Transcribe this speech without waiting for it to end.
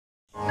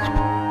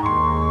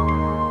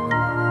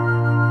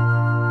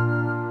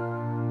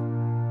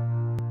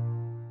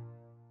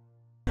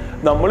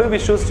നമ്മൾ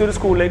വിശ്വസിച്ചൊരു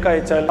സ്കൂളിലേക്ക്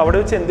അയച്ചാൽ അവിടെ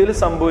വെച്ച് എന്തെങ്കിലും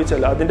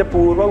സംഭവിച്ചാൽ അതിൻ്റെ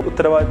പൂർവ്വ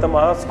ഉത്തരവാദിത്തം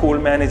ആ സ്കൂൾ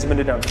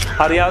മാനേജ്മെൻറ്റിനാണ്.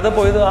 അറിയാതെ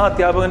പോയത് ആ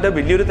അധ്യാപകൻ്റെ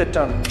വലിയൊരു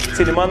തെറ്റാണ്.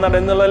 സിനിമ നടൻ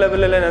എന്നുള്ള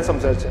ലെവലല്ല ഞാൻ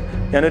സംസാരിച്ചത്.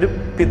 ഞാനൊരു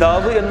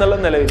പിതാവ് എന്നുള്ള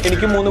നിലയിൽ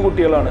എനിക്ക് 3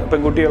 കുട്ടികളാണ്,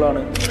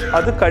 പെൺകുട്ടികളാണ്.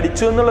 അത്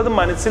കടിച്ചു എന്നുള്ളത്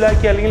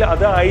മനസ്സിലാക്കി അല്ലെങ്കിൽ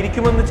അത്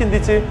ആയിരിക്കുമെന്ന്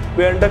ചിന്തിച്ച്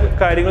വേണ്ട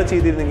കാര്യങ്ങൾ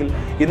ചെയ്തിരുന്നെങ്കിൽ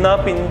ഇന്ന് ആ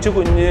പിഞ്ചു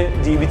കുഞ്ഞ്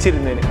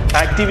ജീവിച്ചിരുന്നേന്.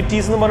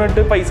 ആക്ടിവിറ്റീസ് എന്ന്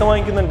പറഞ്ഞിട്ട് പൈസ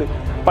വാങ്ങിക്കുന്നുണ്ട്,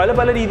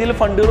 പല രീതിയിൽ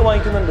ഫണ്ടുകൾ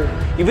വാങ്ങിക്കുന്നുണ്ട്.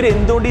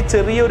 ഇവരെന്തുകൊണ്ട് ഈ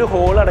ചെറിയൊരു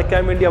ഹോൾ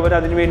അടയ്ക്കാൻ വേണ്ടി അവർ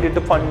അതിന്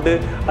വേണ്ടിയിട്ട് ഫണ്ട്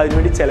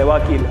അതിനുവേണ്ടി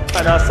ചെലവാക്കിയില്ല?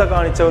 അനാസ്ഥ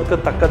കാണിച്ചവർക്ക്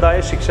തക്കതായ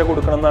ശിക്ഷ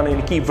കൊടുക്കണം എന്നാണ്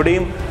എനിക്ക്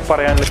ഇവിടെയും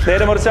പറയാനുള്ളത്.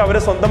 നേരെ മറിച്ച്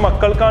അവരെ സ്വന്തം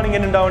മക്കൾക്കാണ്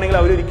ഇങ്ങനെ ഉണ്ടാവണമെങ്കിൽ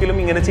അവരൊരിക്കലും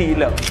ഇങ്ങനെ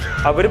ചെയ്യില്ല.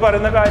 അവർ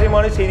പറയുന്ന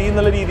കാര്യമാണ് ശരി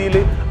എന്നുള്ള രീതിയിൽ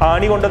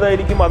ആണി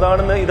കൊണ്ടതായിരിക്കും,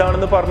 അതാണെന്ന്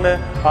ഇതാണെന്ന് പറഞ്ഞ്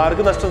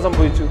ആർക്ക് നഷ്ടം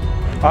സംഭവിച്ചു?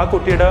 ആ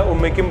കുട്ടിയുടെ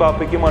ഉമ്മയ്ക്കും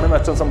ബാപ്പയ്ക്കുമാണ്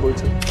നഷ്ടം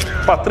സംഭവിച്ചത്.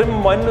 അപ്പം അത്രയും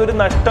വൻ ഒരു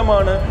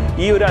നഷ്ടമാണ്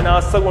ഈ ഒരു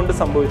അനാസ്ഥ കൊണ്ട്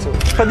സംഭവിച്ചത്.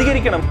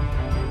 പ്രതികരിക്കണം.